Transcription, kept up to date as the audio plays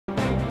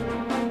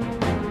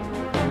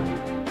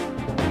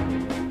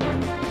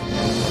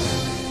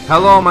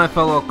Hello, my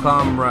fellow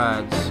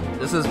comrades.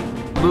 This is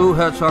Blue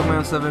Hedgehog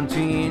Man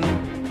 17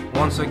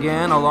 once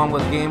again, along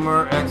with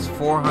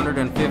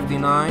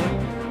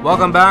gamerX459.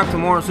 Welcome back to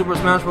more Super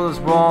Smash Bros.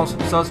 Brawl's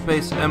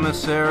Subspace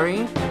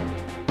Emissary,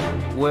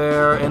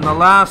 where in the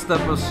last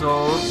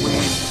episode we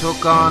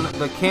took on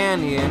the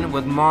canyon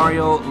with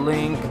Mario,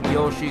 Link,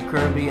 Yoshi,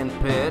 Kirby, and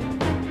Pit,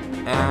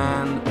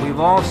 and we've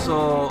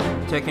also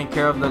taken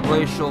care of the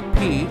Glacial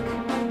Peak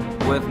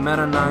with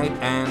Meta Knight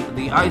and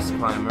the Ice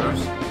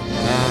Climbers,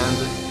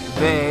 and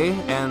they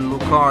and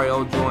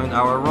Lucario joined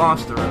our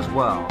roster as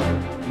well.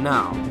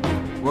 Now,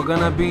 we're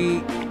gonna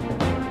be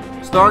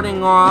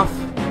starting off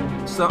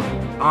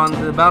on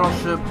the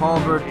Battleship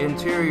Halberd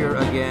Interior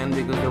again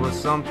because there was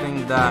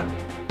something that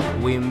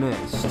we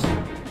missed.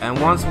 And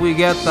once we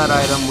get that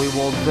item, we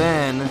will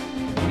then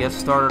get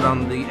started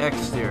on the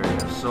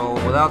exterior. So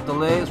without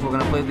delays, we're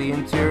gonna play the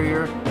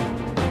interior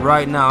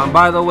right now. And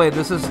by the way,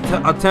 this is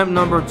attempt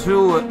number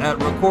 2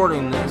 at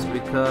recording this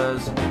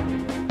because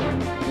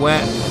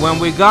when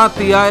we got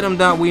the item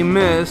that we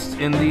missed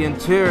in the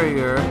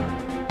interior,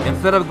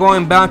 instead of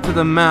going back to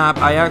the map,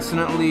 I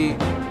accidentally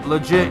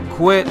legit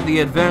quit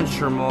the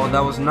adventure mode. That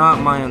was not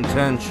my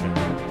intention.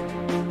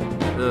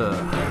 Ugh.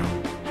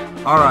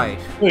 Alright.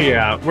 Oh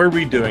yeah, we're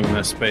redoing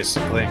this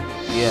basically.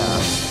 Yeah.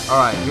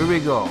 Alright, here we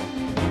go.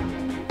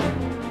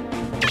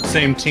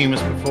 Same team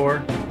as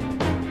before?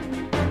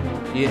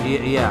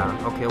 Yeah.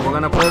 Okay, we're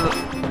gonna play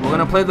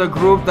the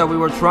group that we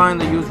were trying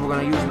to use. We're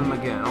gonna use them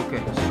again.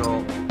 Okay,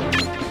 so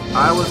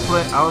I was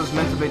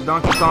meant to pick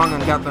Donkey Kong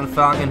and Captain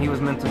Falcon. He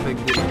was meant to pick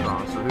Diddy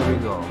Kong. So here we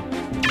go.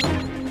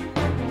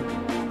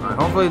 Alright,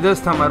 hopefully this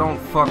time I don't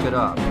fuck it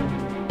up.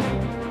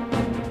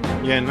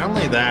 Yeah, not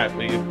only that,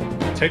 we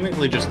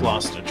technically just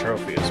lost a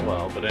trophy as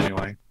well, but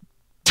anyway.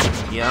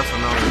 Yeah, that's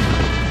another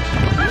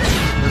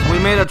thing. We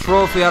made a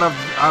trophy out of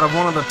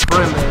one of the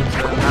pyramids,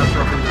 and that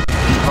trophy was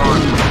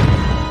gone.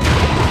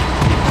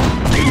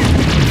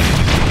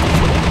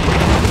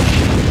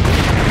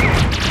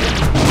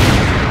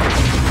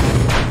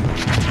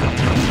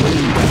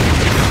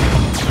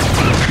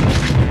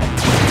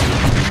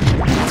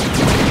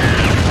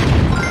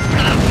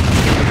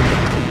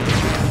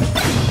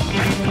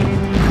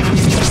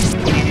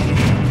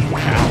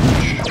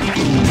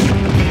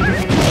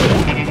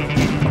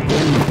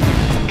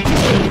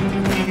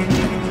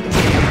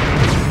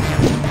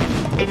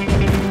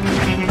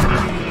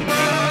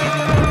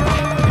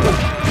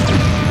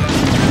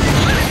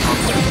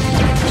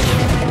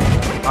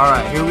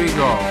 Alright, here we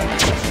go.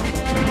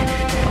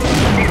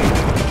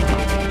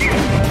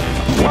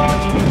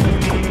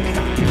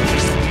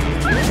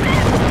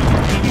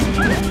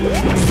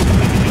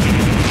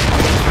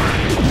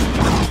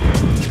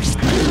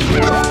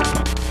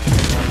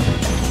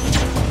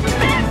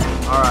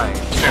 Alright.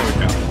 There we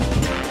go.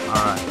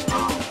 Alright.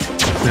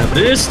 Now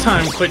this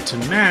time click to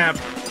map,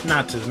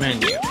 not to the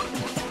menu.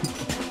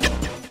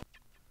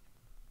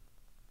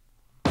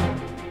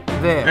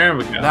 There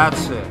we go.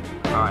 That's it.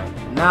 Alright.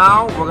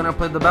 Now we're gonna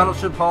play the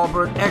Battleship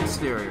Halberd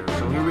Exterior.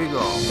 So here we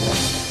go.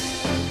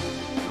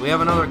 Do we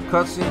have another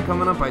cutscene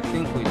coming up? I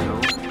think we do.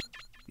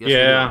 Yes,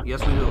 yeah. We do.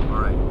 Yes, we do.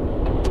 Alright.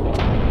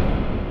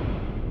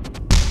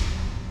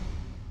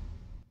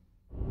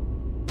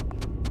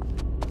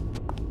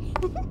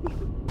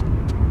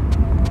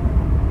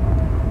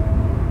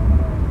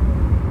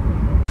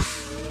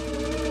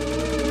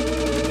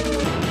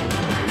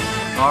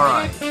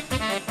 Alright.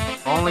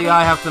 Only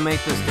I have to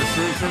make this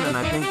decision, and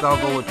I think I'll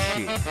go with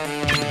Sheik.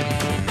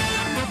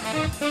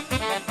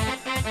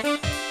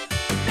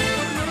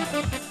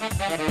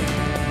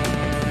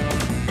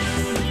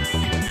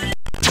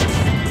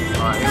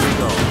 Alright, here we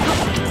go.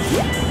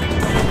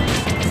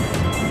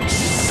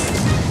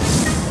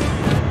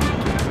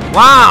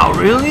 Wow,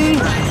 really?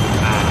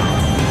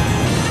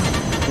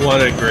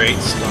 What a great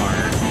start.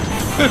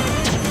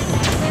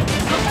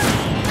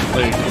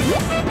 Like,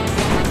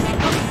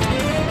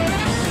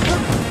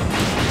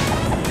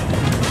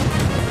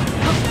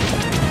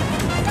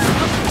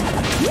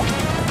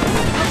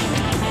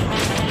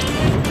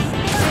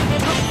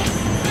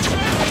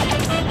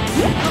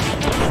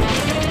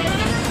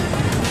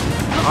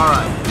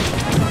 Alright.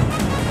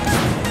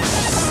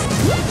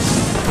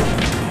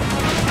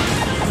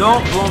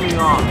 Don't blow me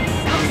off,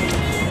 please.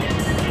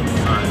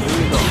 Alright, here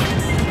we go.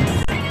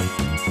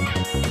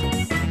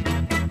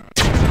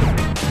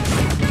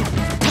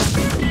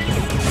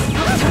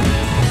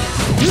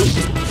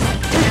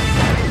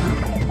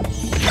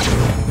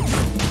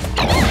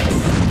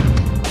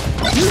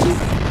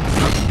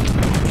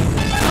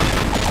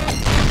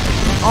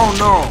 Oh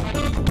no!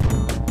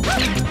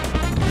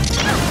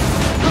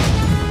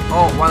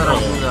 Oh, why did I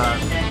do that?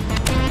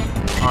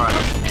 Alright.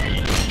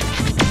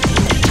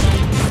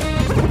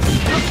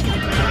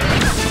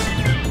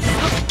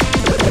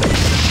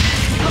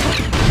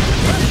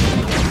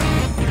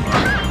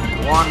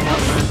 One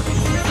moment.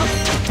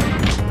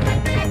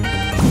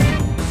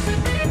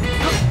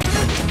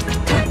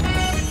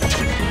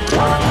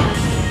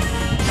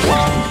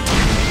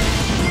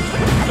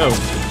 Oh,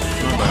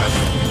 not bad.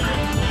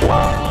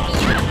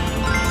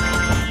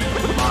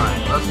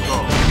 Alright, let's go.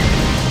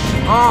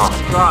 Oh,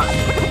 God.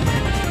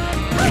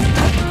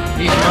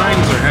 These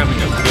mines are having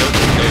a field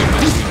day with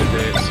me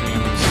today, it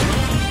seems.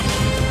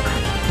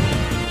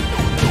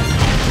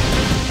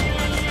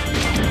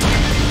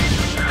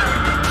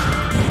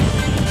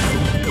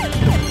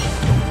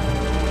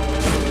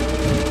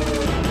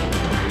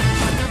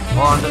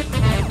 Oh,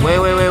 wait.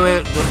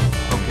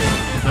 Okay.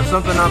 There's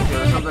something up here.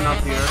 There's something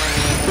up here.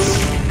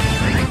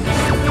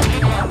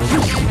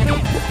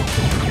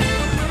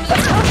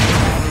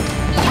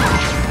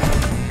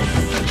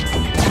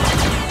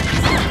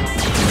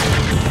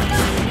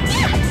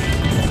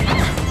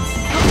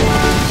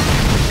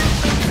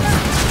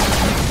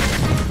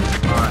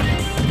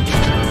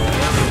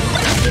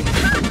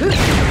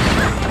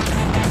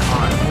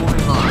 Alright,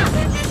 moving on.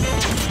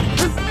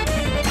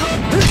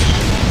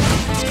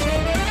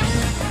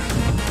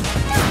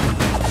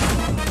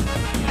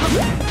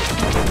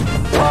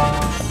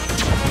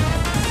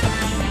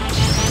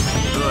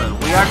 Good.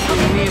 We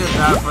actually needed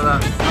that for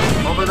that.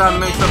 Hopefully that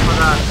makes up for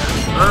that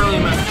early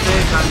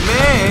mistake I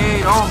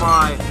made. Oh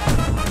my.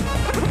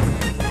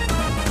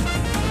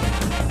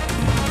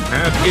 I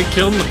have to get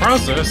killed in the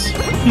process.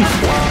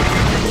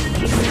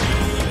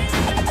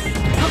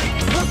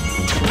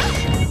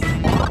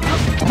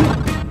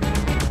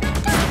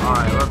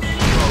 Alright, let's go.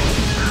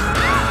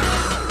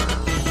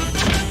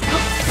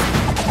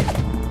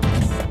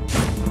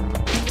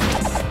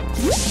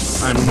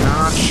 I'm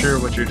not sure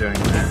what you're doing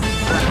there.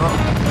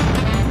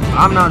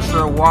 I'm not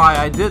sure why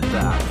I did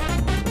that.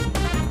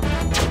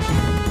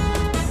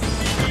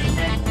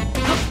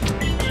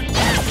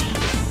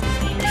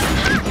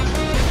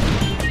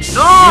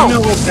 No! You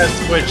know what that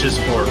switch is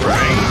for,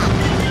 right?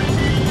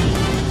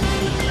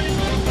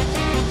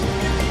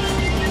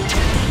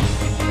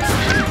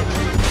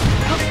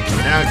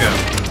 Now go.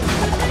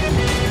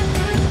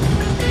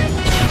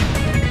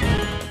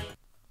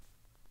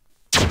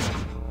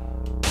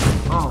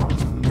 Oh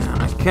man,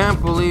 I can't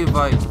believe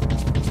I.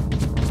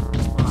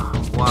 Oh,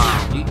 wow.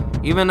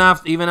 Even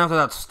after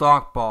that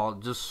stock ball,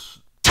 just.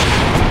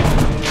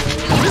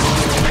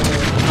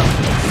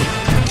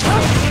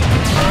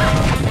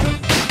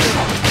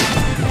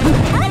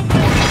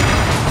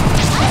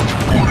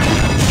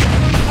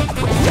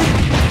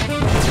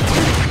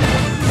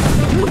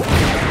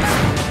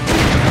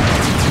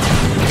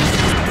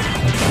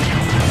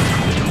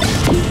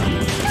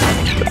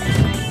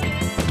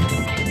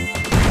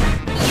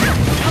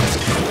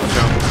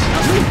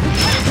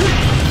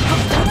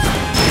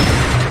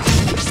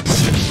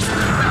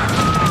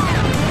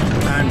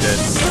 I'm dead.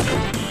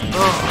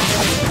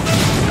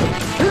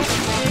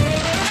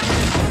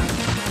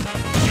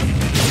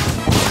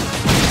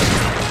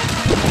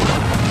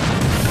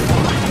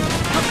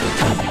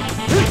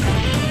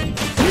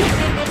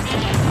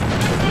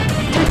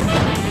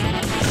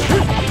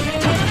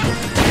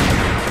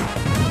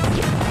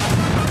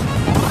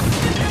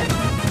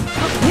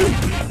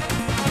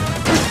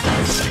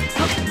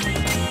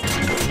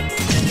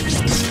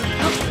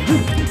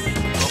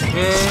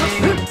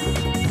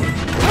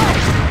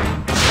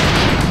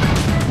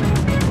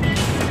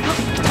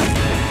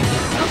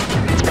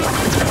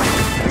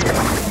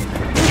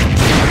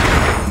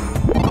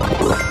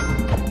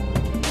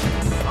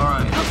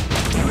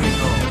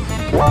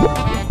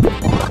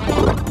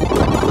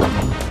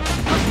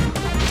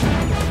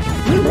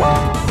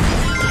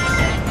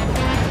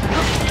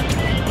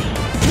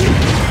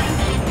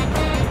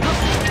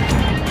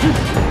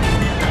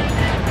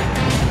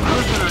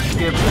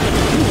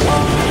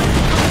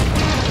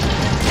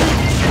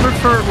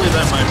 Preferably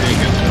that might be a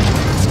good thing.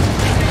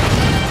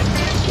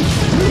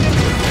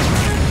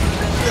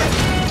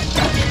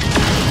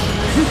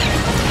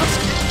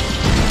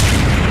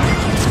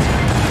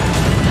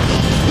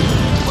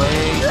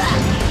 Wait.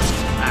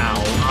 Ow.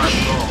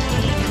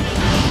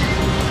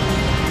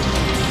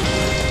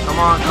 Come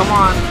on, come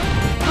on.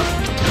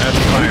 That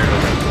fire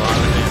does a lot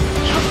of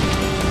damage.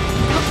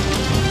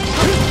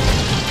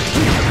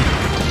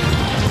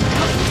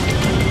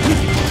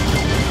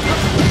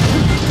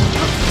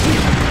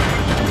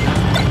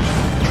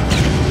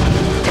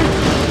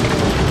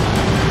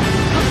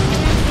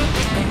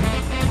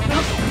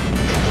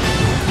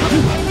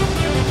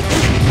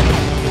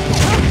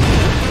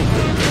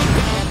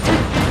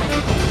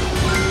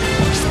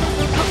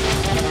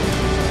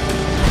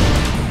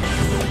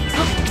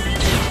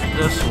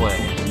 This way.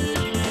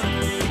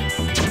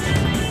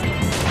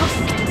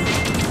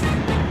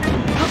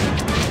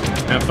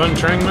 Have fun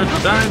trying not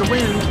to die to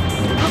win.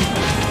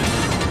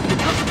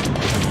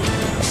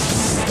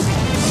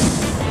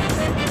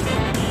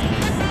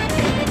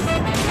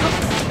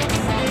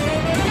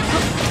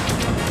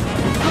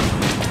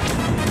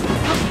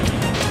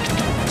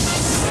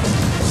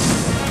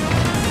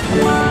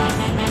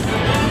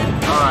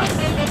 Alright.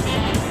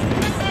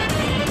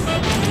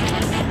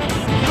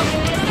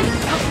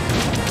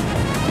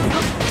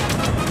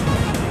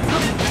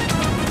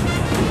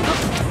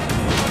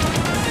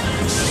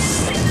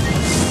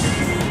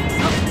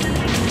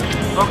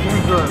 Okay,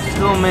 good.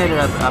 Still made it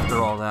after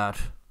all that.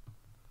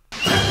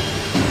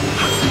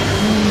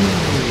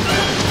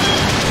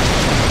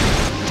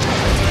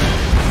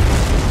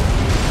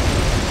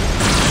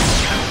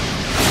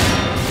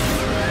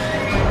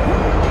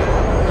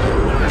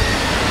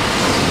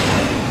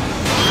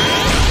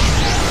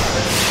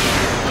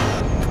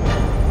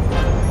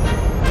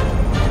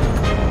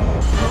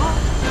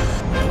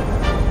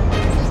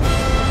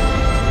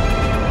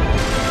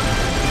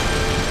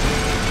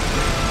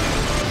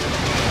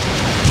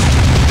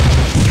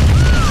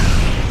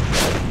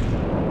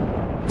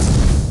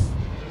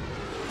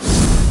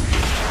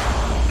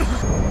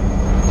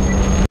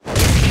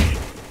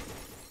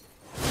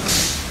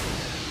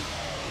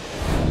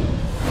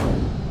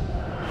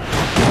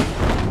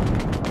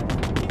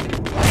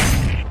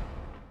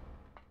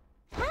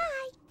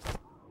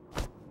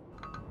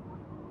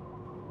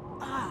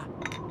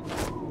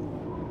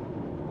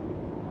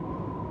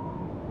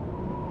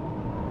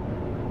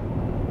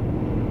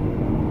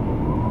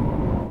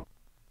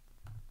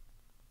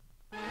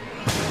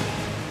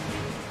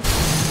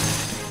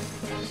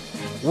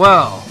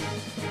 Well,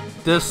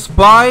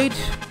 despite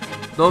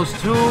those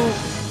 2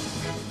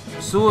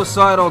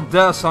 suicidal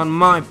deaths on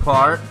my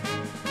part,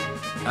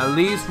 at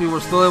least we were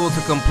still able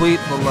to complete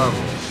the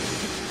level.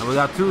 And we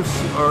got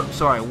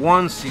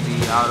 1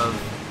 CD out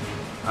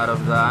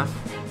of that.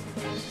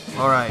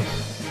 Alright.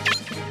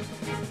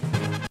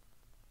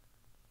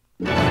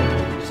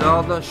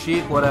 Zelda,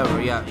 Sheik, whatever.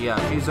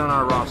 Yeah, she's on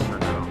our roster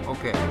now.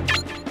 Okay.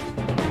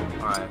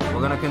 Alright,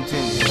 we're gonna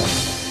continue.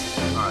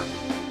 Alright.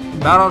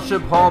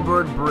 Battleship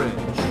Halberd Bridge.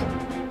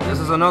 This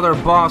is another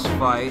boss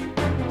fight.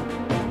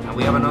 And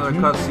we have another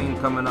cutscene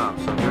coming up.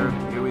 So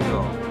here we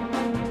go.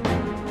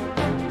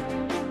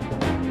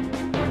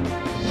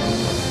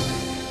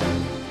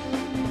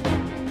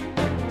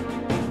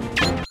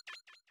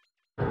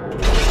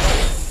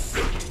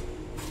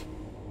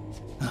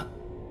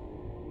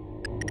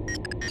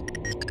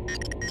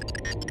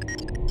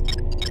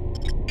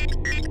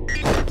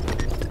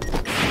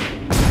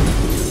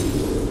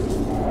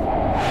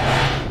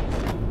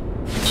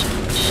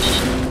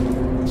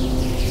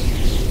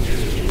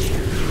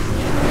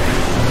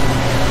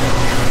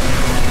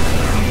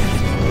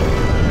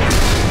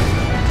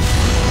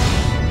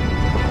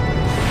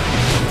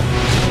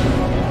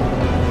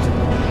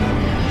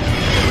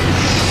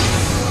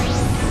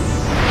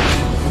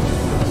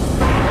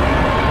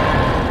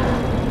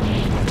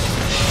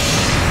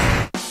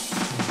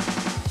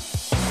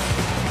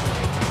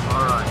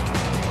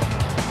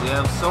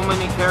 So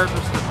many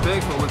characters to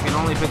pick, but we can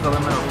only pick a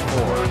limit of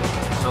 4.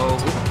 So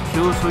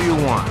choose who you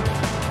want.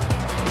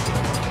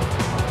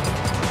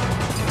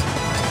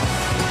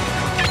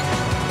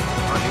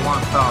 Or you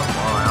want Falco?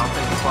 Alright, I'll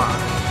take Fox.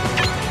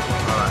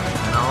 Alright,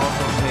 and I'll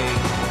also take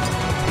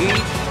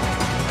Peach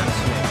and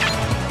Snake.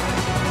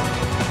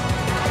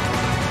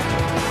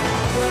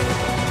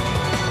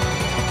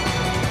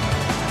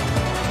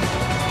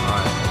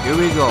 Alright, here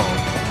we go.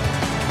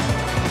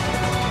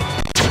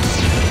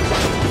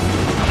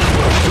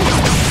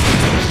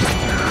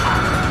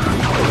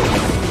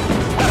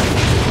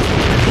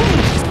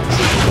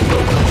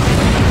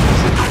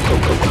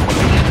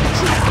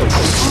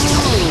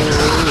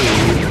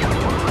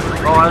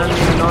 Oh, I didn't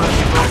even notice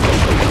you broke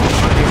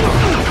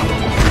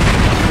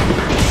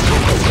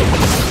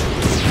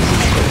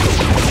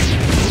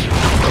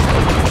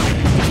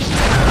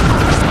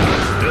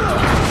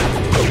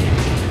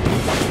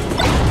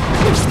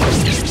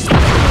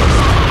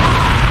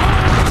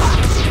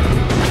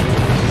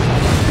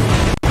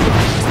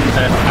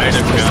That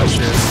item got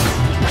you.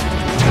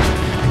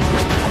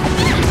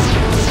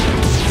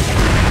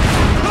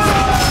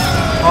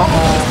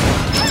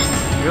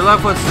 Uh-oh. You're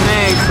left with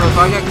Snake, so if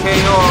I get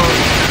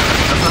KO'd,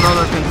 that's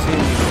another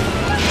continue.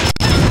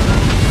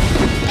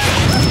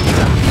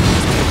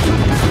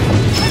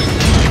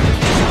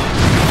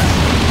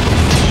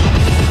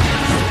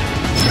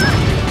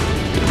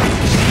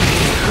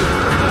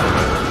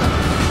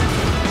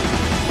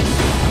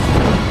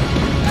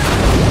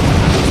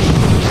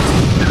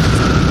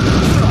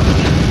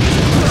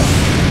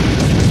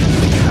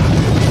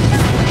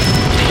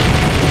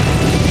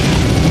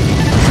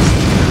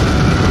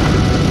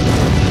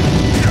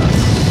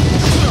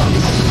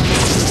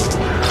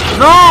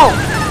 No!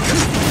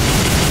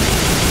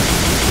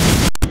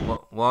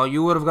 Well,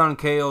 you would have gotten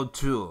KO'd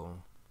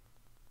too.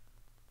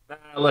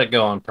 I let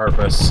go on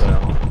purpose, so.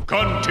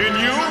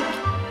 Continue.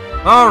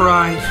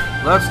 Alright,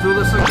 let's do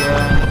this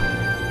again.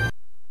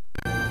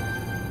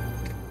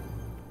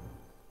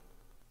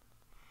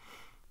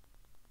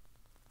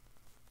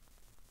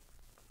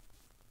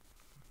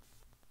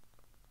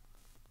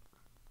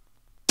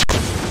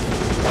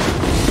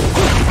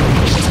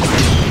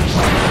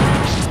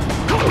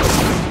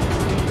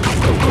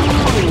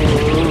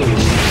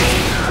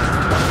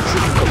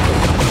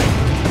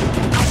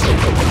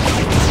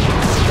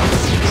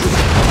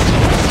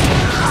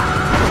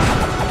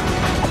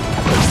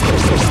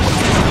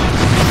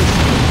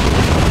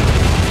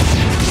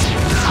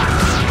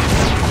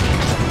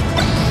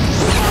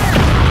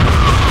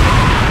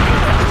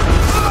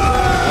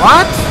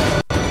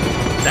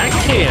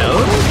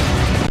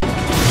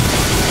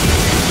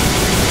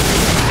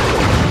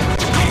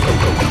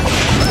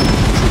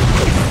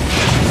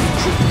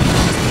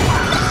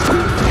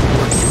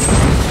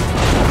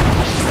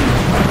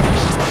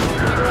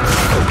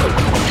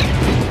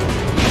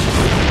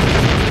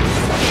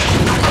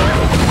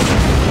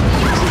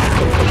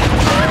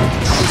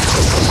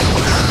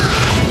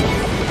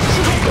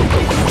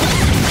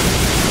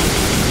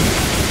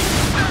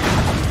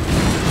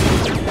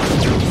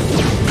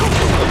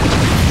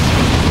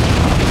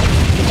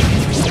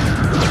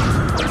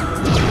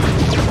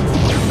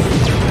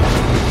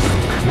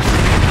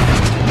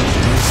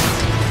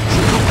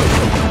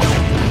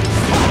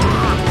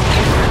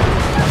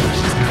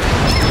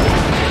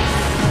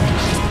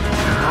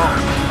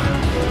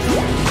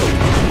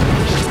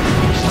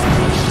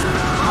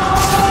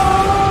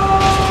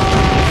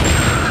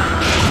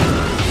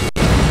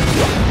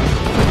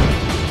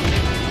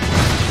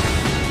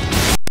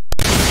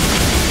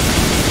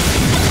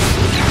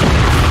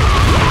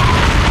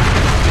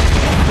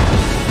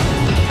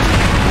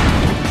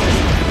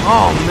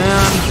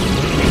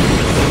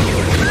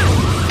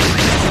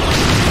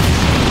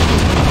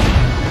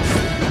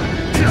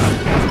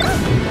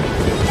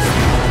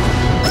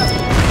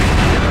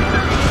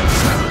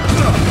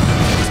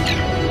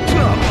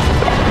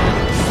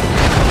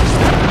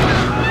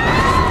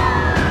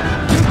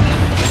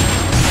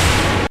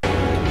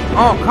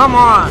 Oh, come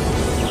on!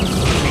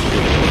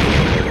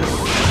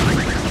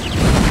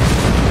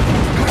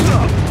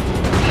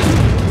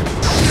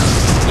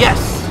 Yes!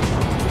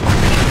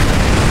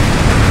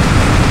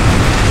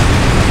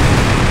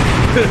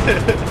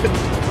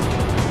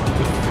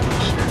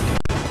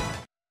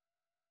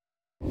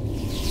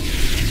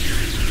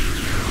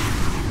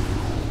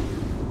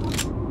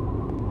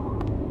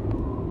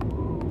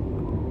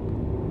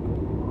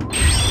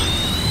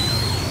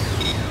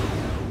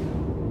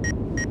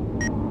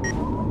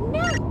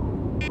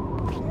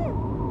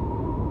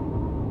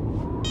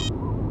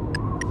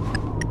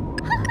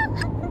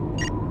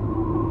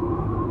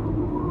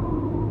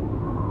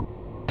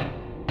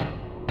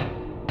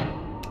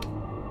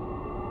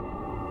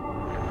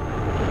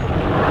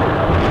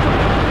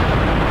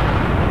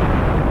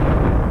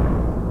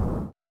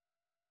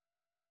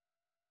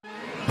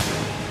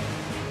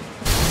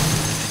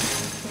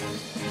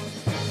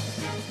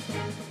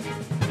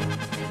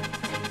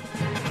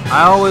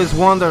 I always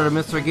wondered if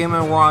Mr. Game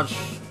 & Watch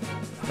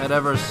had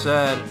ever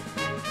said,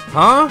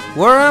 "Huh?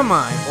 Where am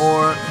I?"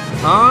 Or,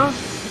 "Huh?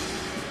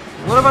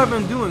 What have I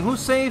been doing? Who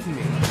saved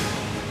me?"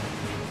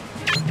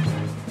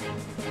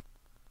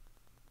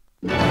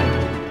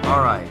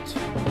 Alright.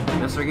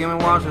 Mr. Game &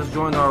 Watch has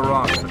joined our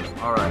roster.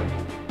 Alright.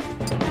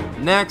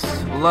 Next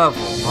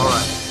level.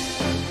 Alright.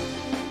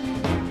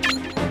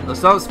 The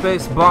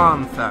Subspace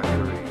Bomb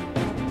Factory.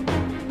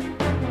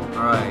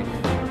 Alright.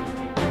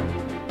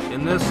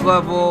 In this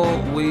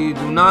level, we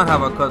do not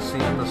have a cutscene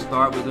at the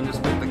start. We can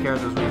just pick the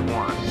characters we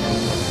want.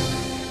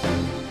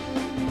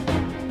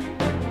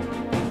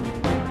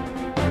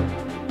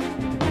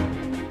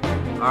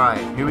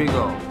 Alright, here we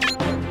go.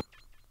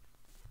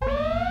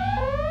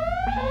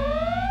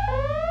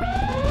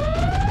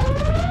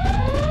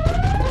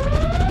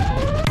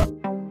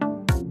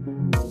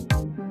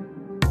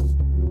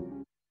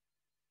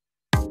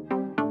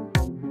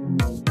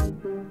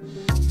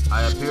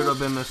 I appear to have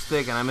been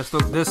mistaken. I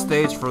mistook this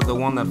stage for the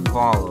one that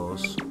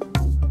follows.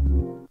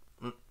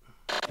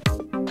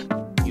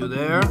 You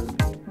there?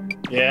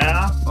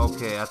 Yeah?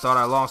 Okay, I thought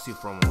I lost you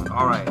for a moment.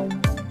 Alright.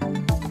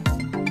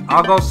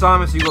 I'll go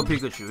Samus, you go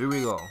Pikachu. Here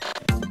we go.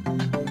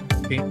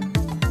 Okay.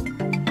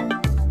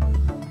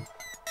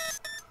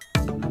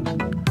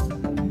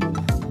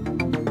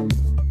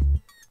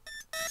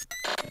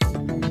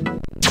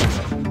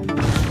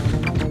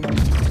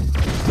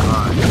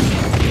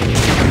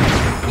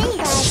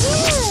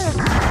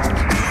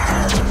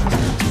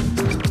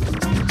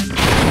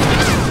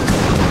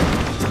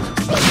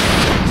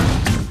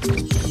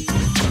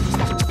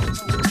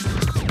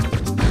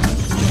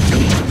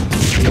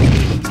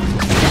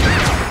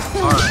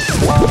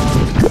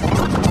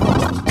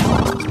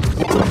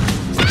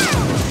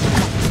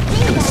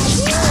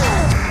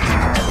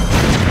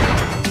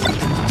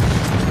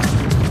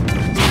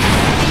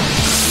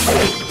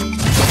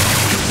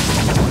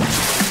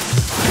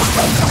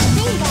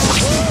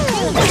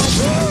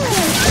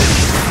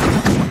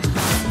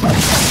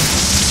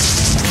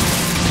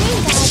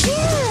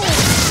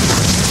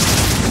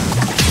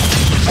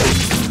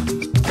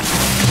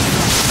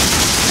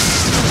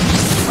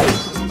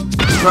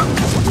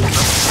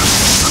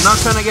 I'm not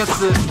trying to get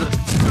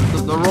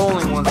the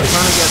rolling ones, I'm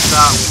trying to get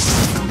that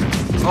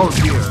one. Oh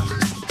dear.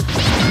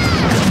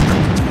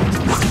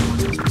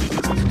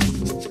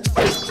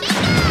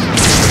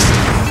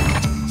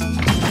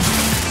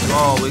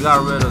 Oh, we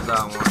got rid of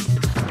that one.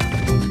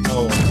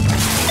 Oh.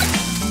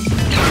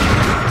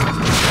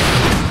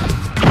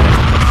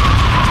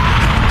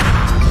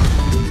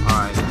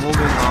 Alright,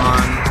 moving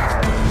on.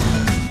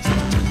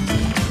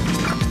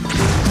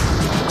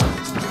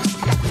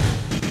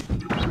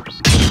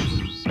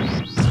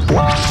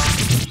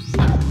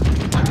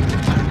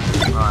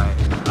 Alright,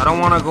 I don't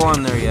want to go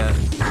in there yet.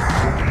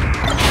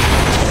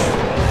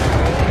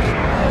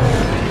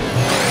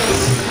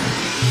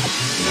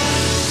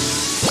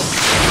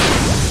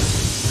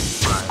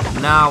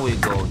 Alright, now we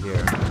go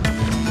here.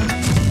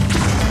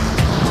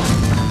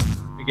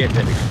 We get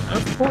hit again.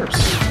 Of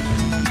course.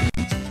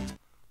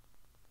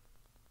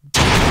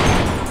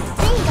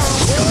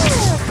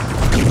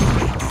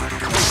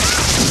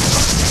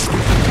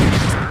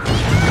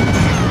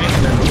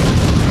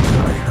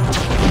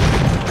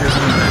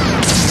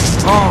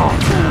 Oh!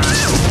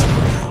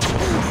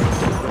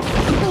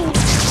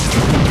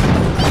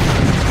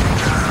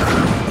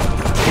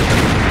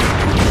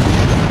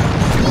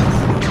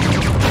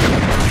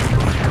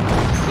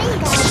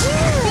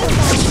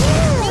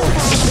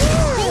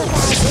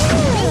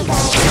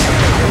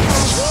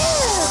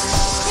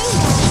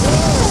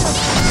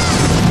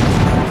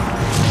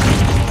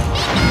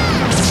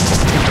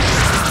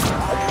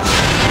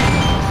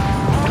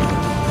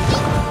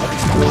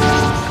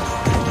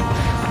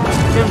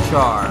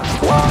 Chimchar.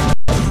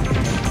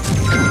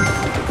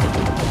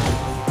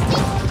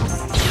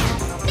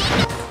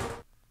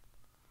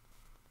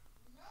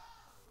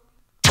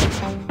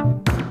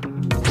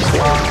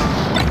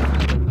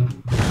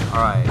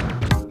 Alright.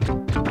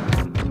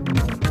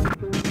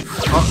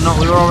 Oh, no,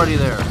 we were already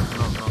there.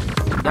 No, no.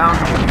 Down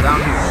here, down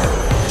here.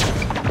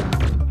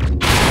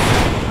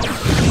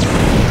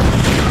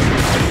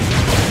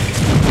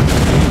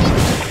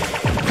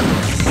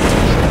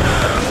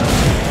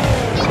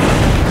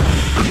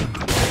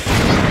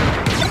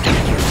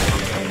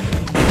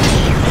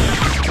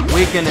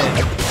 kicking it.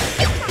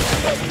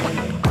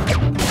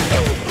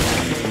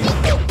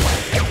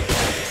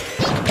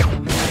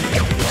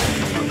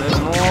 A bit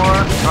more.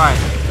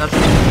 Alright, that's it.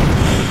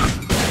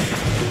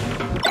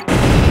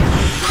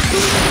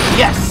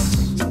 Yes!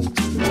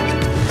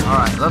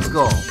 Alright, let's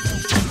go.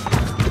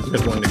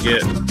 Good one to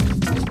get.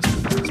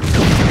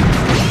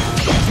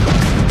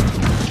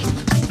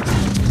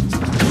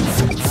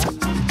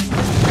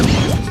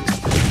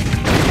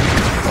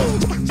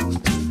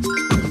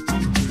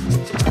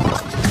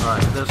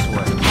 Alright, this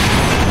way.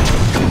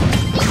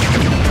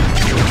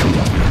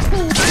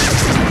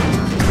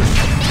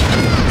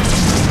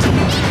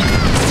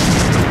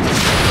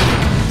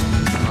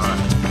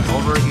 Alright,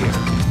 over here.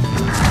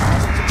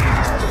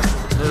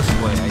 This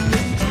way, I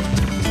think.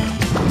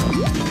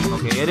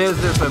 Okay, it is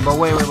this way, but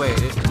wait.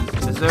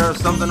 Is there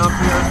something up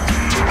here?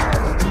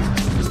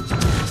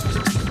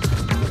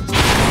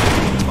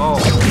 Oh.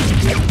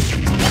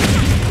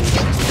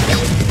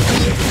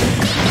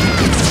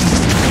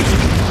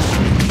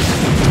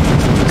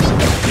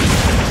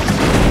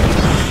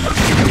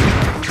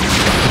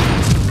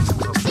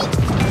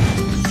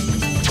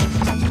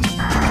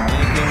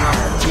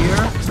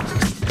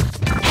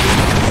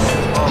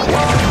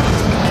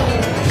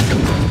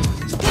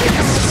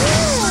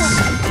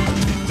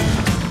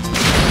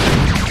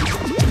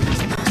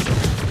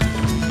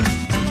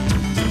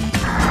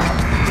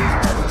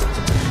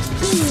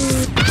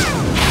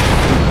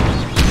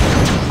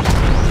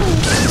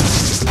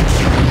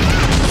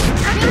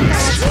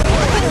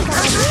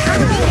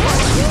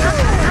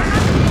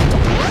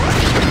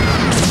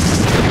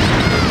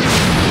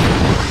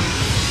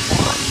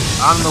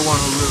 I'm the one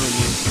who really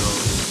needs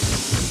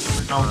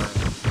those. Oh. Right.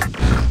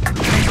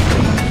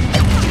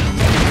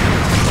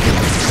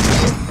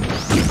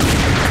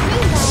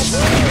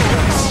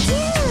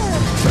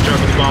 Watch out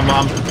for the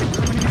bomb.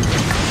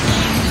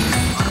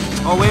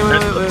 Oh, wait.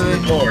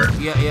 Door.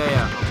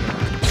 Yeah.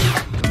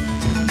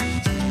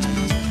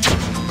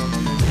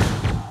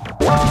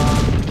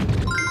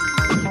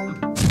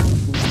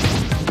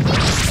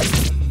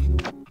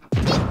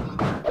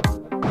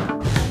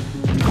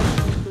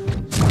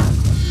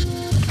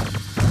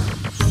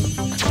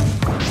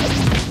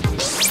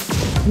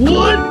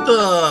 What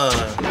the?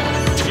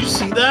 Did you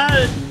see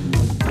that?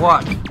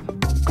 What?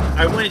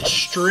 I went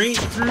straight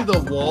through the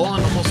wall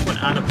and almost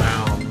went out of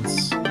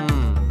bounds.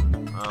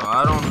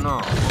 I don't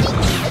know.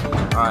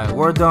 Alright,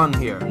 we're done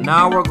here.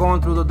 Now we're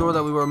going through the door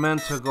that we were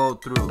meant to go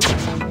through.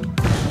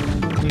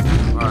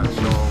 Alright,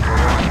 so we're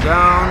going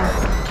down.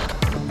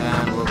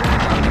 And we're going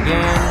down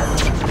again.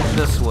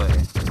 This way.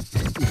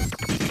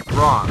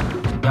 Wrong.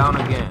 Down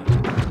again.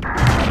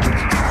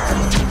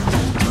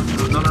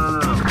 No.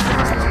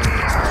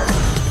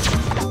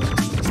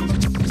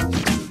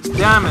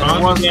 Damn it, it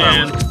was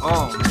that way.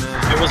 Oh,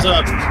 man. It was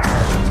up.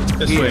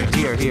 This way.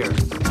 Here.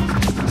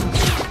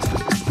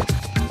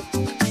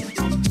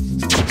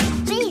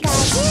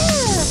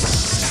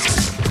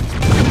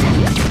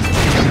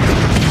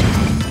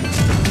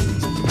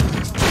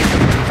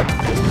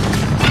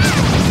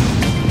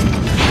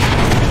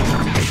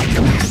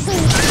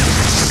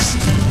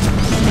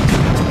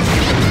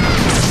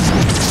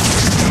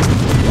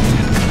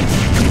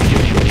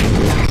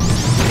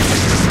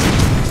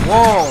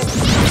 Whoa!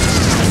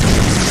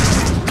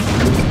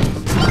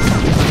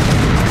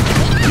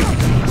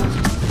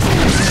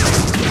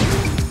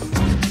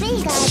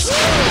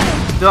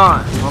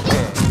 Done.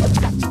 Okay.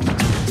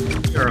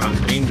 We're on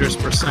dangerous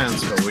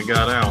percents, but we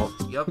got out.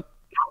 Yep.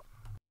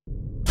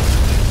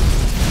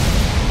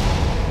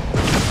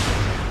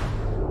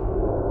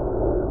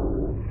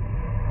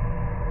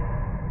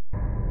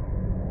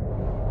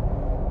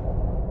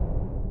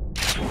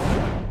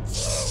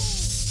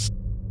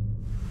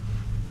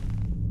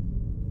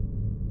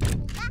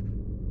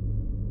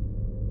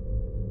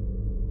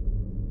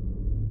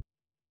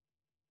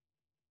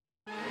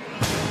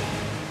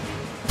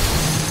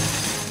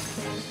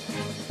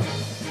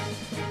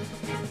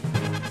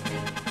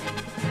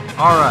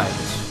 Alright.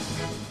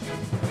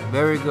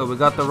 Very good. We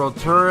got the road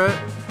turret,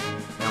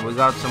 and we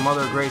got some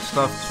other great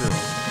stuff too.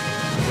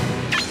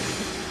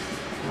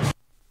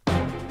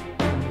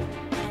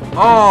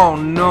 Oh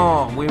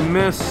no! We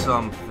missed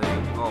something.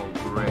 Oh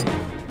great.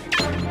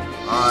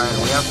 Alright,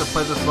 we have to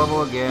play this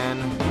level again.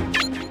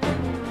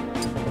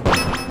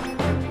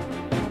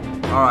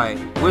 Alright,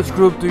 which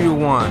group do you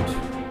want?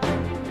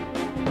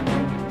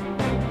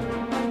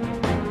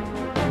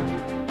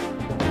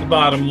 The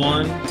bottom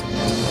one.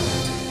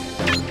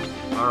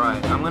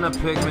 Alright, I'm gonna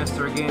pick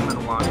Mr. Game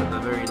 & Watch at the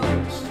very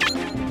least.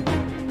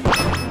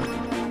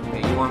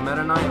 Okay, you want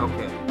Meta Knight?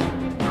 Okay.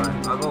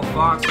 Alright, I'll go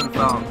Fox and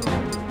Falcon.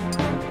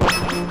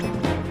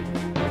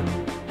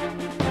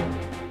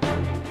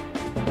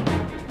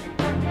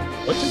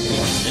 What did we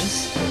miss?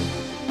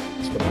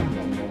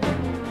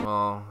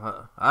 Oh,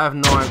 I have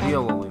no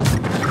idea what we missed.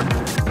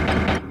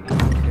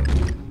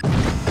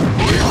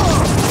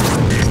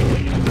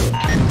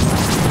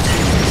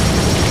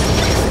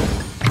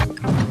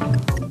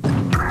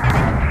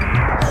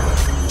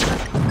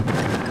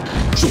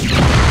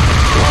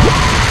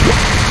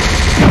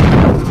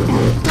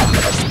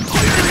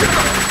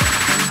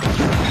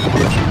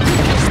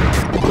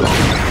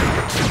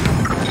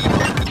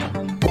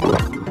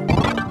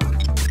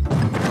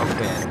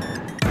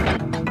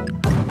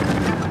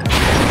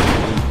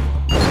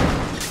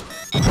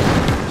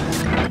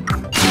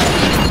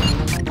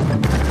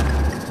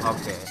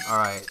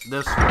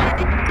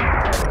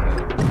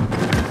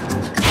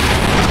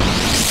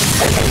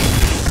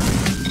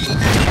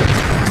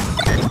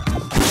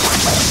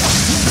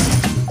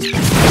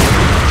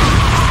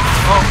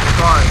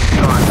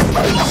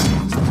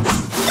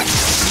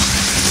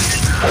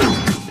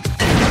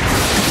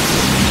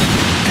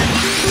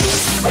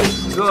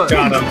 good.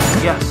 Got him.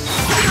 Yes.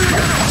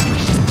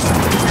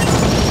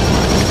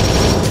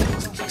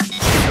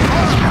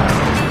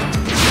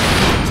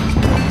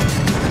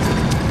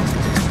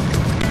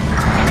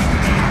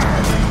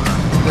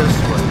 This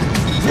way.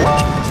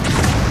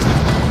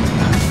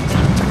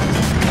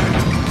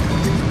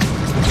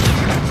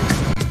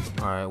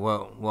 Alright,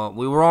 well,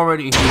 we were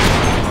already here.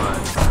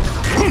 Alright.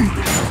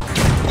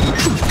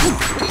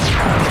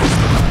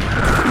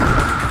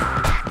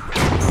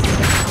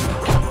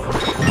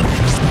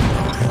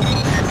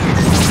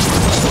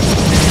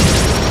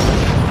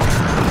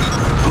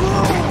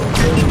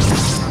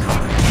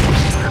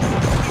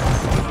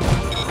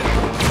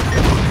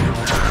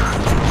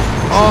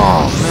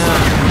 Oh man.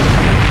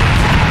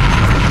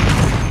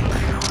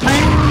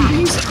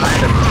 These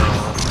items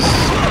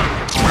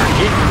are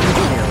getting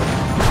here.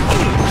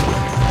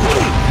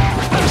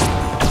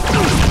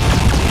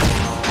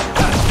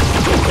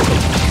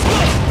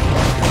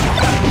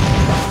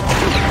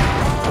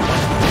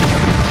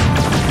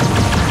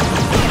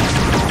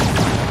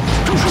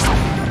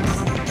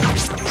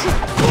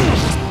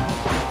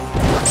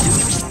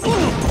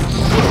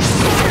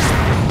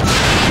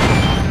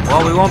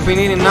 Well, we won't be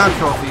needing that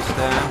trophy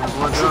stand because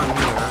we're done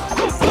here.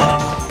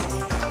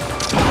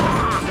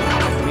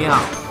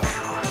 Meow.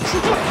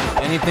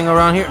 Anything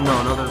around here?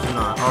 No, there's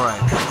not.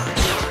 Alright.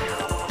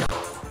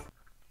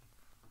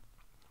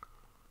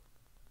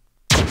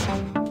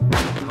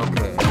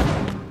 Okay.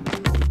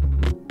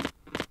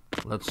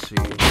 Let's see.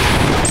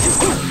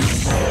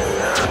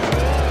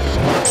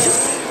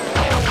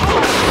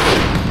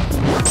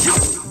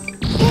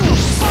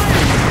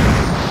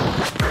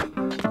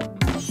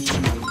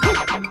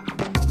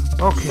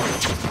 Okay,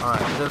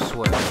 alright, this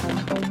way.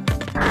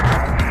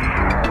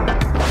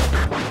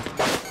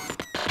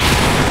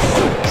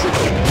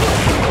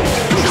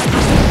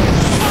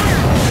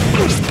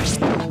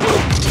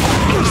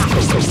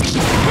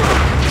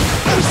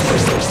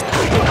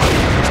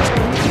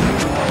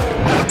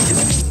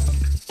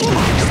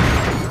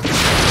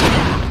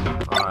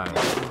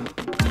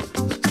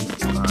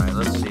 Alright,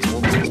 let's see.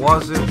 What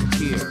was it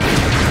here?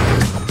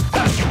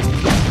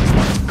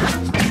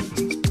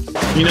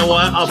 You know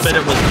what? I'll bet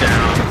it was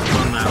down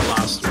on that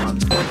last one.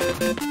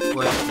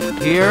 Wait,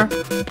 here?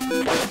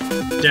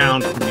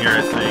 Down from here,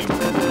 I think.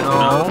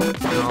 No.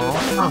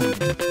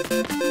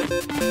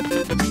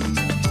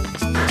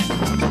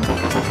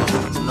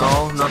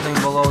 No, nothing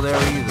below there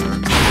either.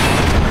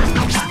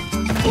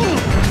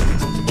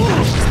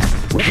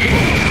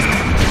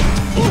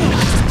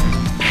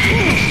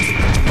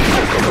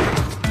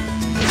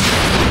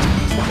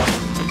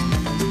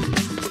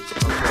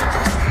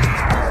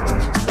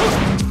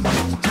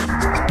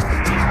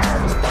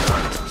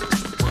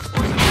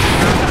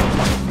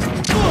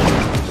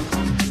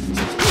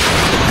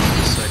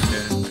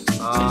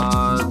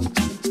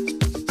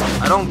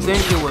 I don't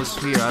think it was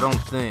here, I don't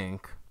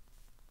think.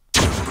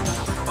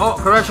 Oh,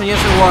 correction, yes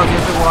it was,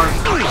 yes it was.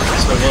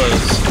 Yes, it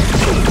was.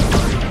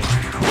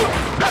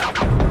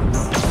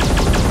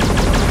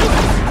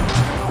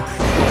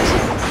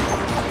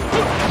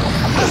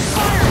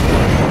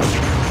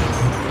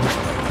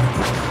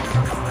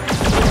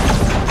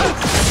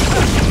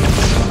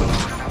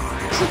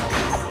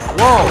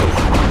 Whoa!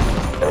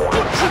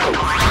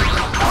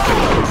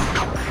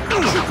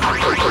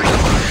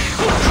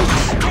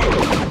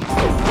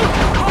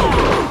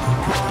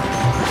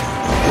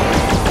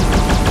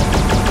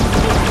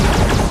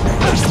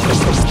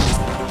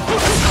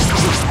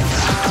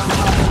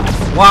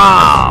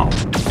 Wow!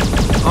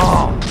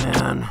 Oh,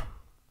 man.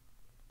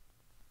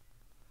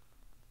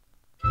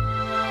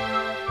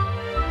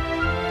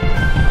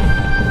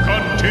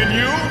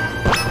 Continue?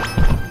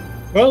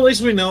 Well, at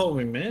least we know what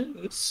we meant.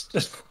 It's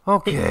just...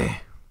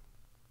 Okay.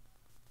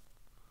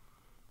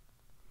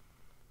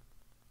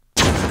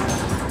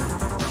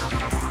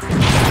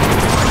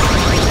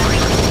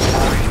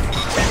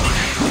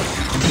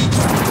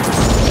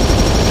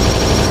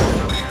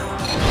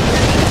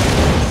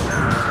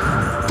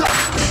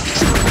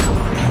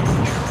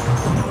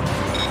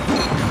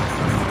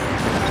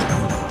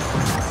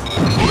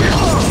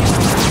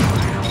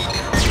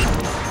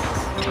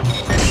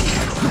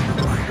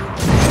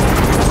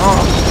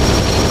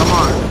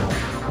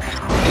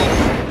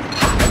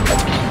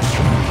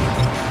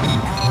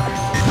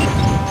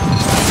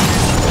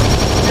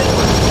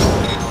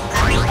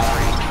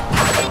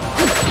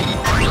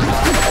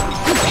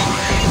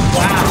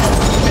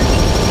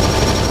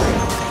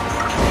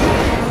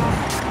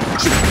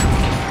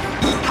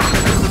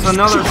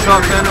 Another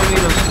tough enemy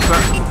to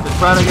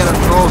try to get a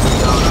trophy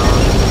out of.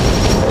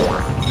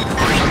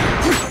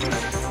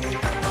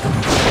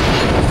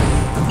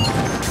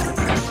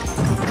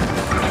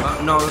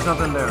 No, there's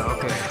nothing there.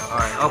 Okay,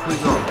 alright, up we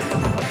go.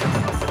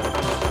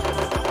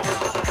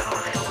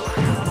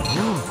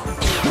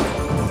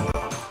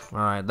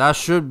 Alright, that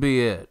should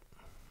be it.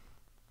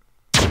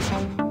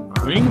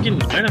 We can get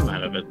an item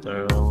out of it,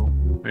 though.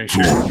 Are you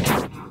sure?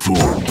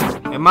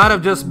 It might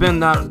have just been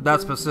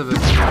that specific.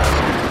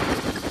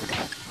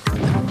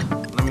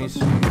 Let me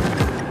see.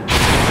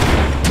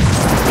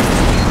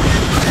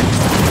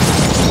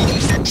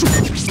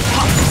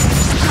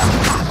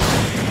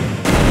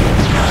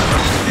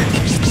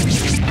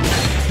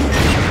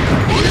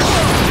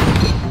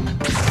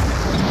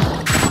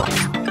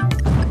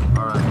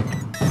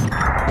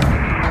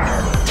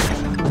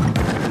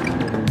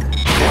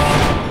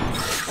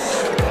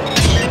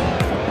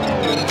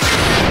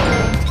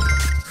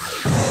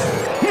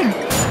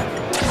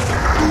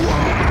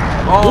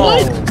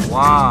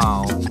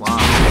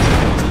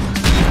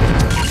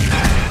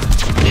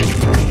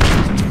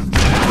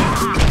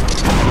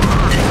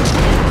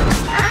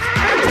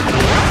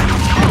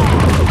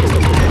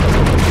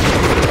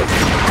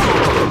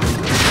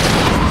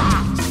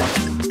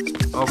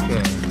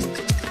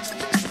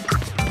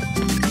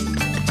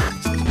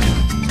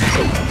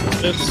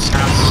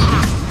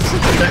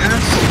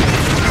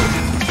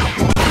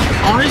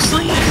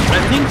 Honestly,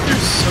 I think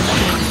there's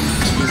something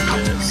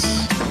to this.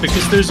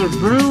 Because there's a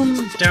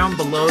room down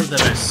below that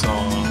I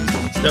saw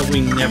that we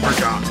never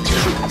got to.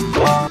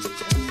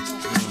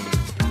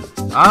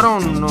 I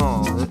don't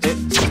know.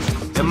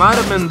 It might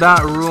have been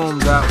that room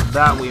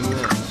that we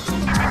missed.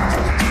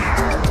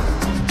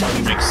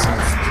 That makes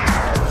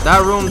sense.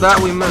 That room that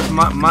we missed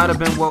might have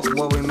been what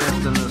we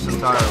missed in this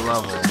entire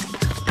level.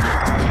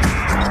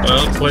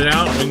 Well, put it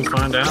out and we can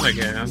find out, I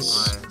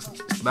guess.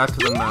 Alright. Back to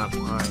the map.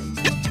 Alright.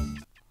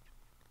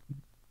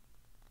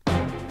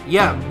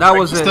 Yeah, that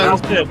was it.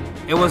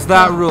 It was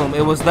that room.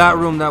 It was that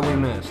room that we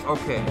missed.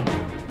 Okay.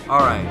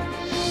 Alright.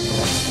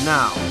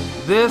 Now,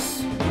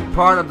 this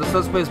part of the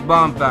Subspace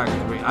Bomb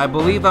Factory. I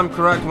believe I'm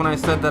correct when I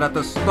said that at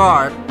the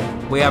start,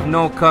 we have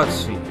no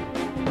cutscene.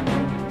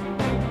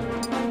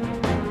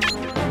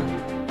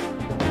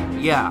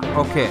 Yeah,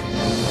 okay.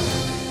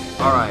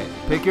 Alright.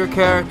 Pick your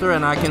character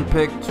and I can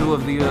pick two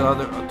of the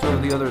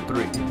other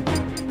three.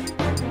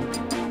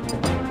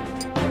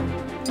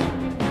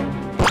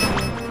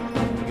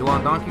 You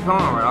want Donkey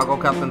Kong? Alright, I'll go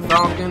Captain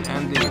Falcon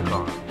and Diddy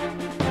Kong.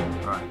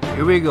 Alright,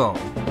 here we go.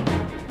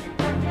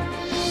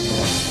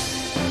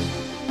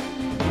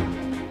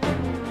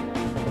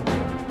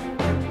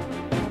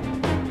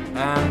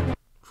 And,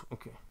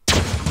 okay.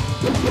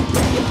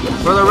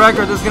 For the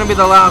record, this is going to be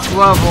the last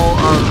level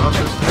of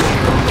this video.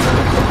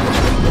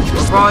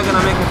 We're probably going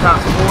to make it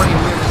past 40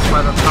 minutes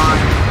by the time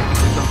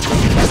we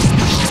complete.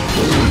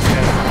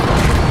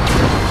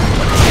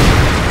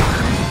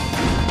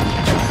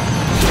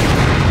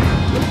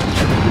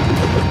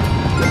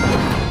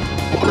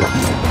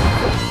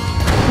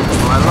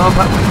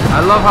 I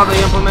love how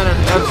they implemented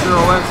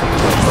F-Zero-X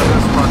for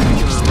this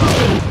particular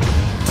level.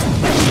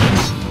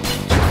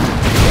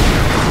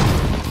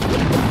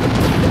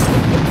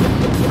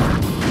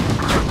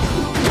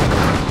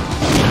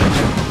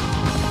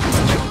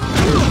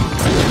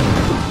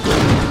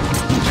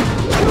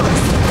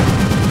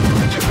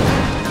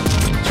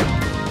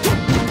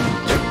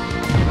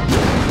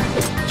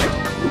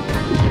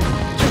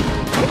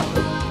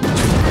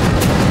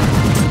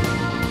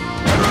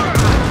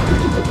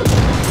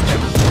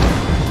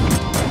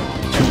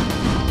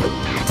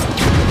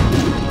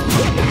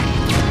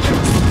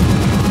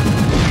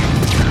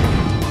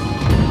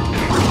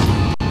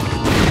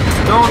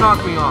 Don't knock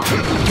me off.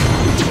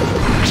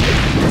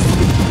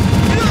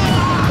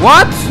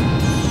 What?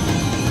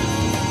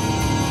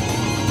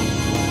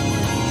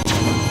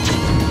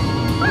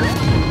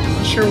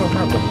 Not sure what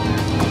happened.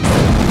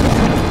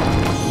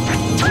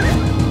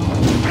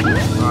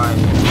 Alright.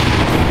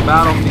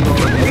 Battlefield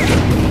again.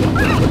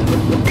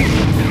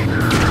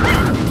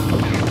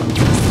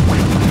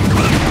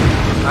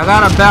 I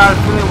got a bad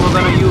feeling we're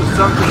gonna use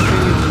something to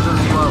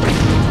this level.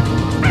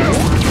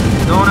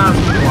 Don't ask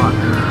me why.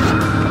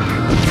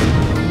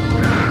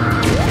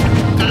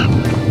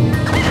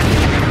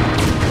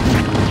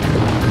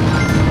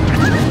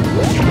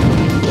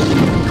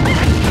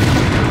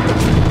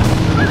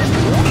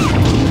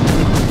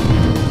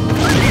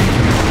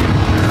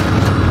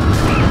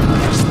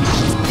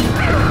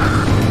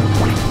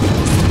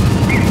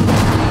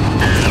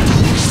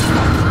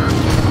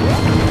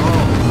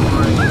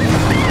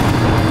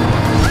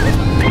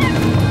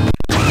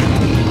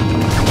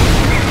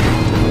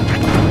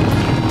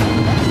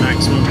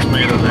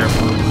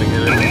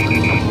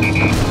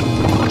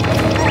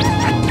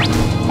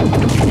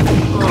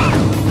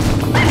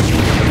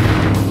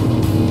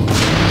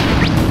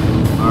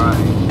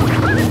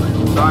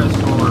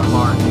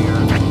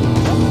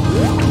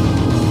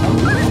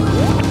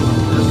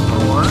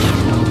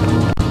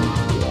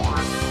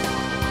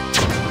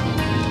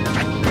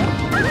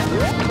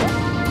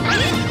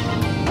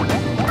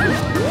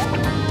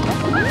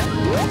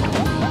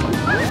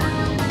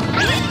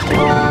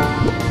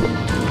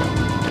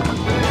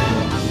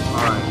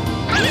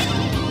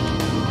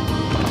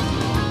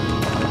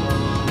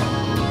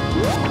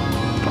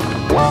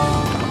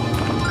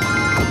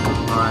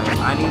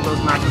 I need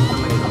those mashed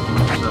tomatoes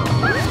myself.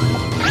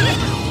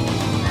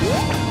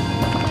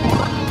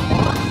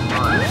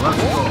 Alright, let's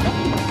go.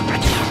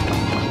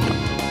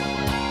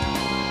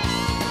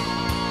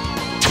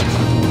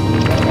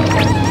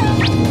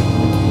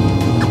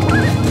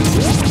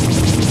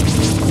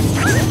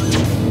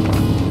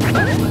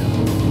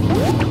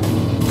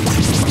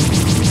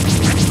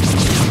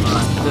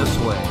 Alright, this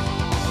way.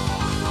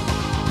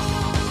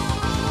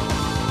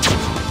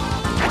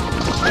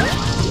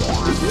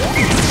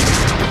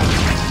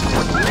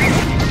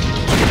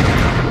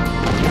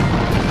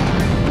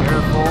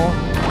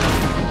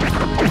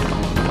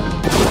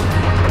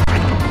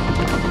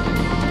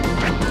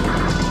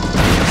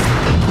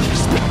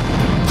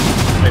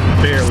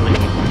 Barely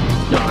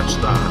dodged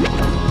that.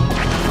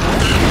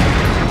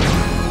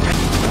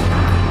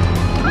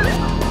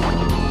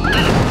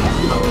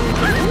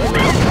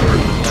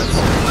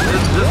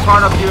 This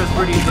part up here is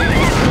pretty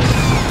dangerous.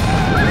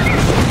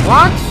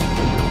 What?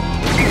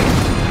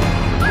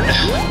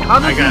 How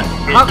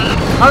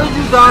did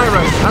you die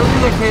right? How did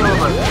you get KO'd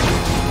like that?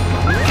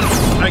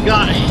 I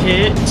got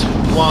hit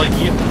while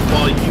you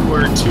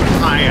were too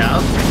high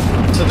up,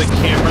 so the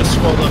camera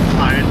scrolled up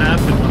high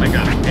enough, and when I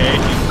got hit,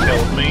 you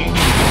killed me.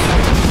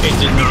 It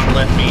did not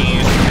let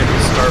me hit the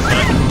start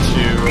button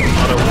to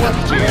auto-warp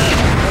to you.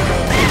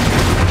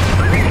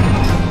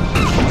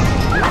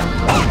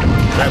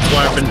 That's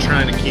why I've been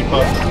trying to keep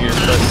up with you as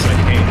best as I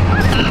can.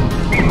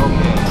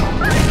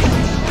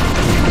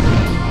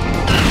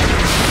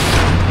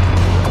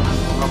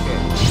 Okay.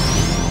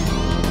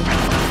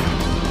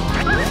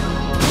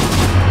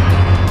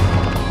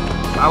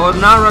 I would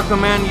not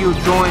recommend you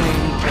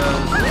joining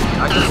because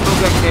I can still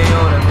get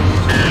KO'd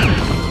and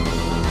lose.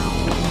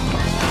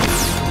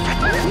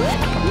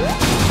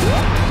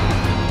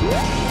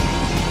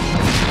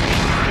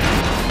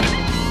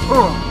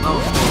 Oh, that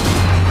was close.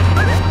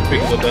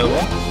 Pick the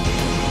devil.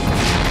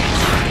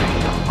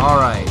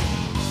 Alright.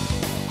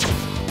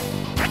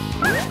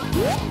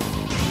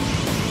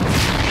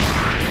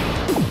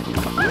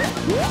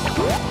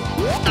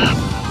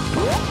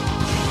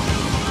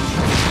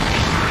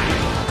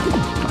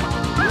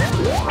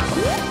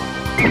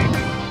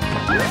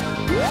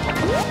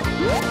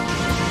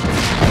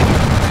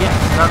 Yes,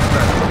 that's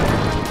better.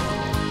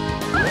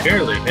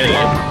 Barely hit it.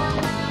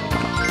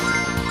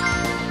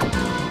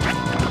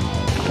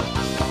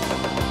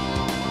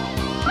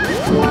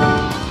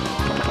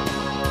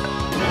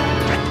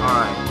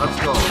 Alright, let's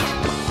go.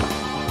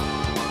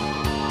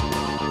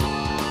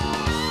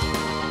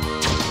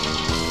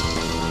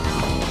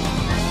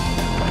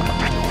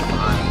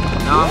 Alright,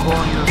 now I'm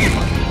going this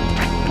way.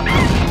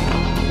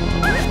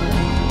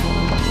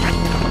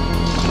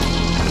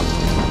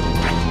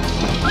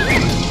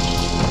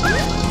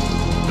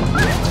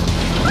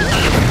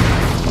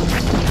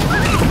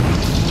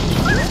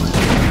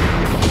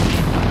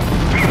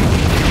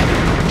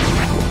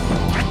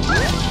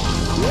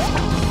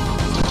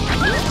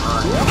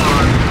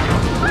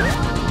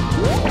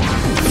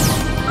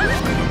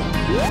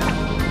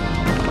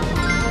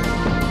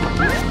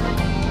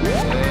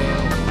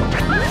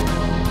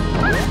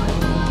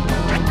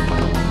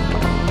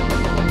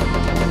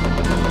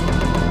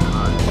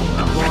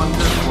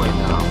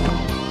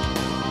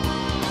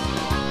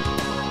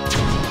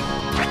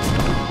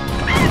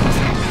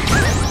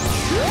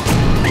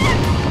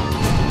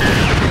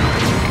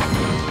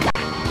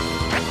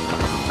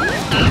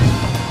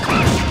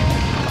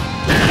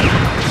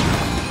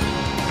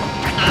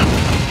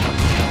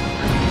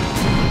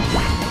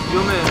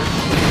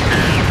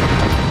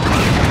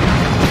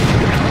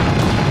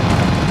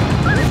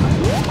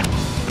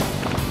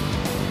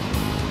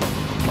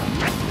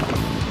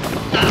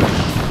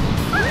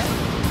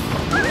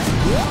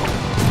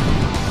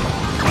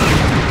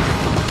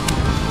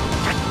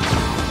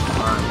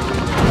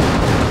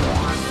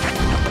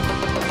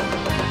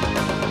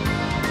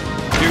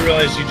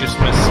 You just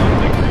missed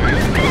something, right?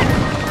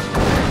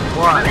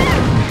 What?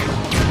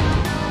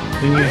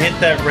 When you hit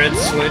that red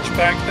switch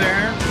back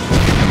there,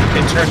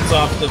 it turns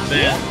off the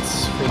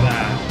vents for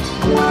that.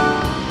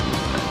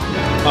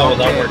 Oh, okay.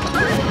 That worked.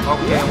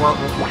 Okay, well,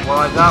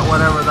 I got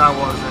whatever that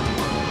was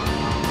anyway.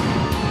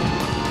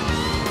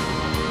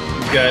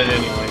 You got it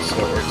anyway, so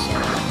it works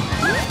out.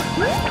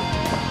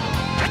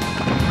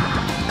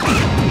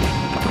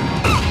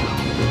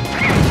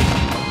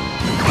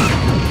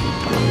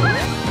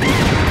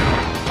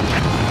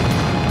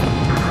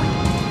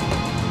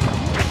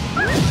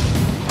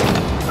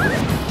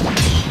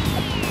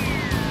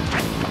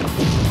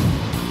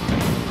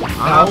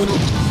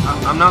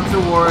 I'm not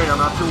too worried. I'm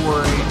not too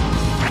worried.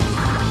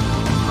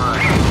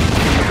 Alright.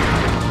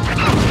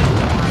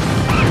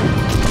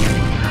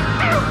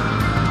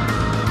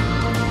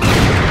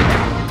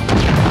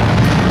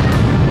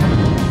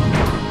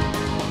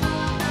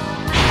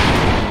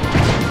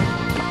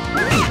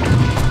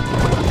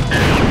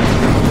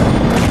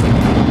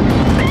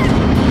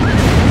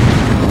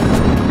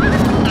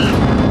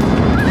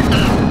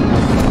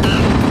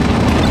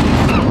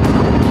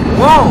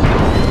 Whoa!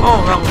 Oh,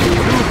 that was a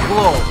huge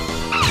blow.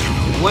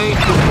 Way too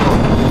close.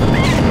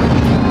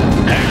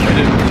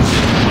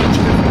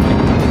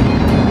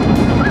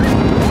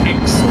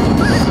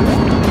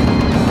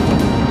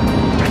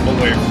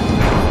 Away from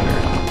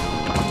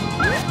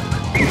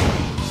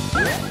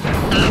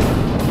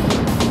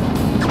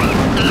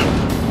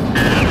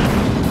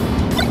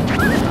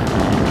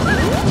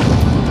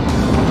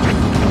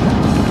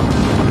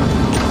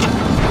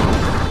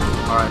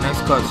Alright,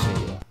 next cutscene.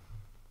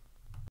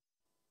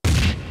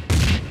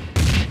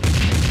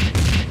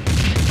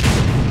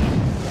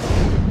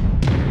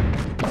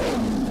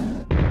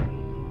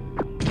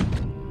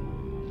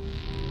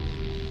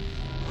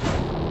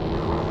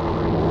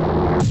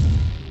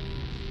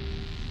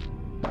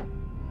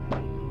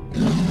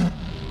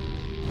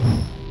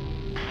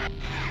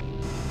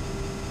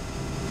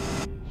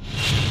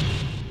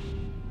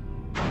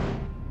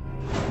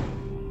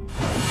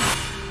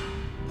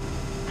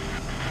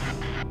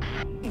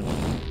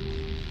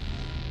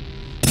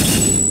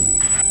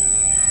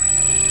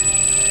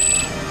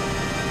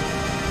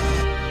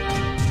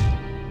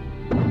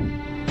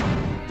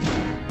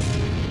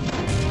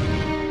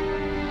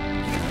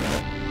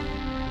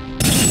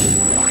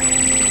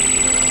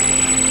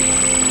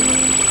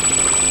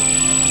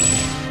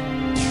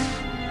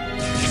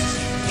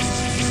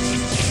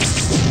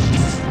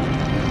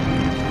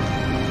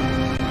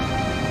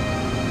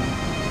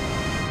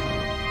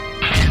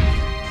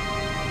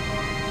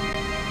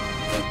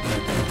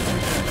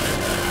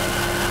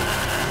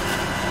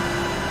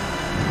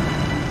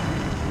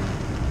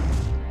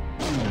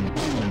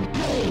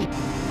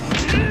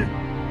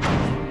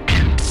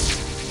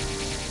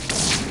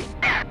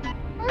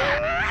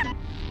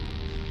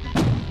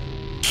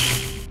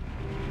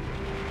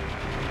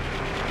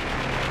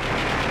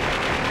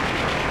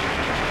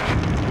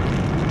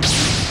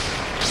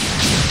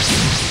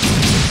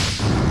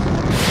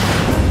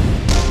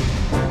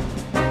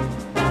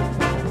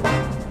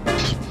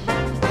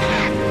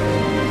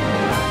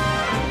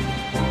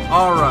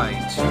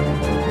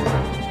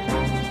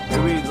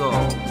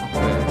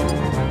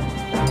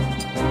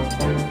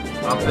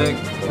 I'll pick.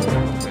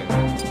 Okay.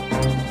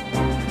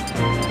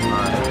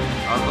 Alright.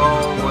 I'll go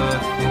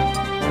with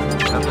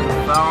Epic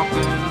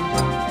Falcon.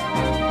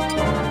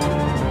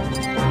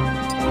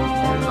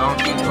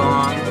 Donkey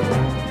Kong.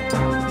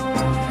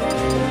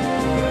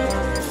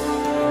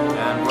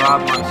 And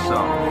Rob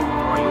myself.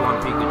 Or you want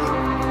Pikachu?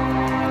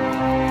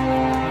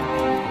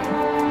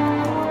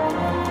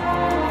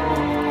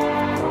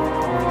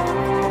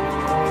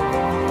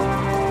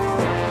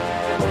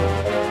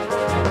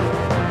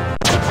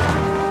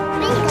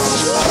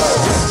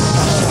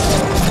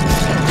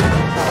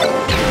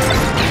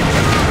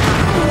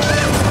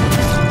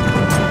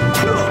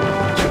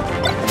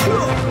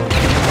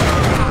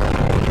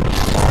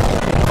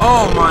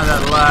 Oh my,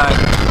 that lag.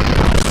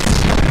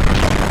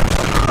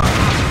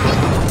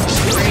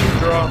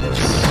 Raindrops.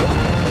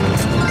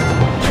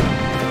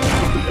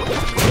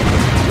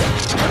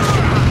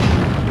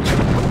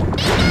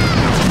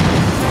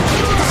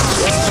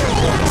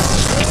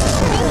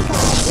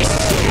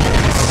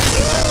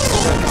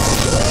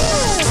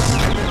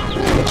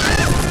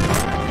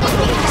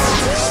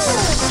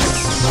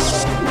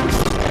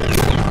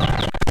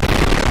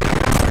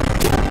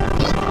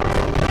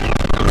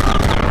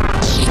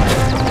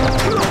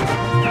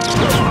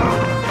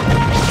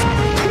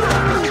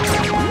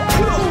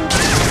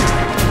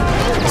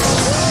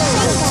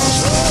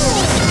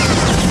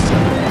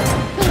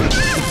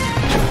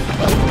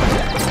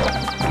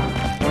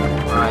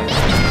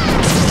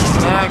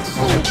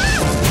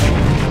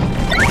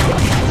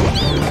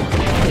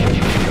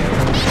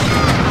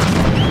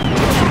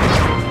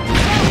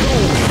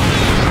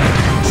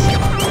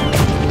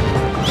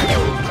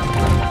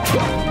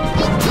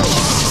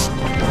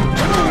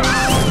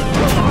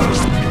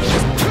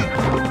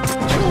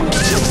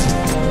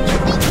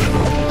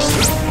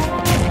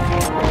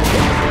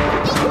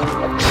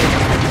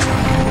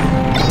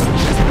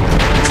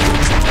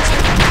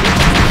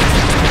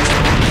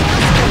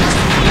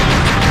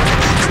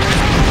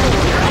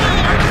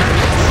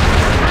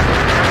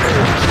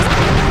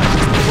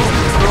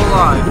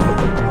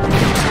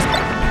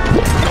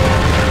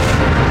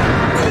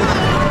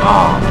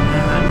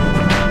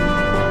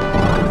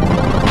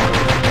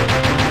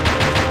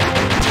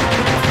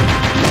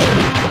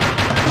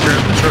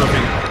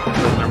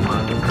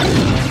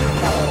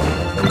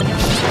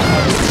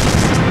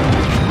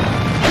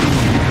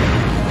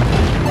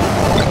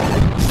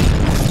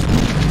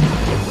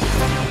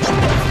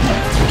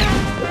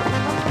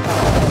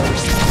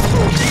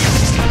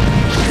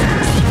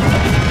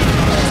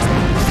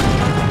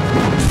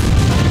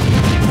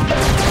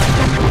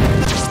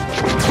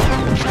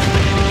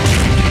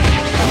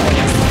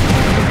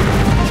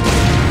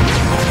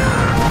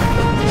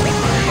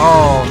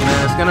 Oh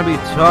man, it's gonna be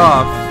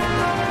tough.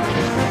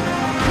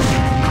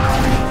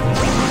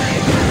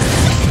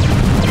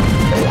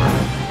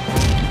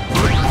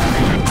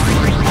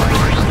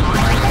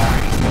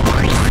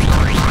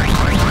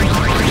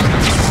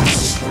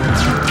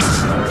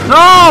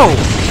 No!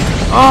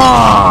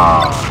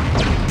 Oh!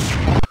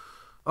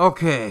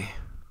 Okay.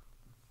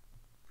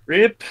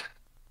 Rip.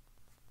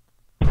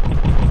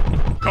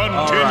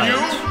 Continue.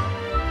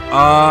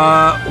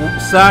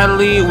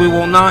 Sadly, we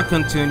will not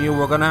continue.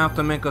 We're gonna have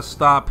to make a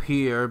stop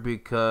here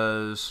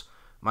because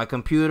my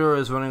computer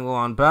is running low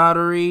on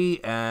battery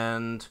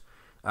and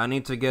I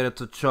need to get it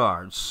to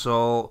charge.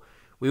 So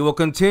we will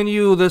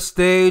continue this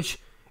stage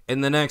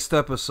in the next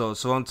episode.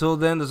 So until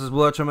then, this is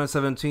Battleship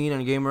 17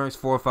 and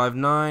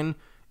gamerX459,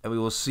 and we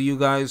will see you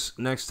guys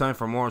next time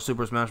for more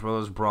Super Smash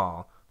Bros.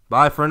 Brawl.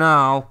 Bye for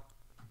now.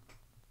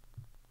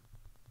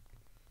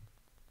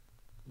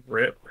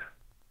 Rip.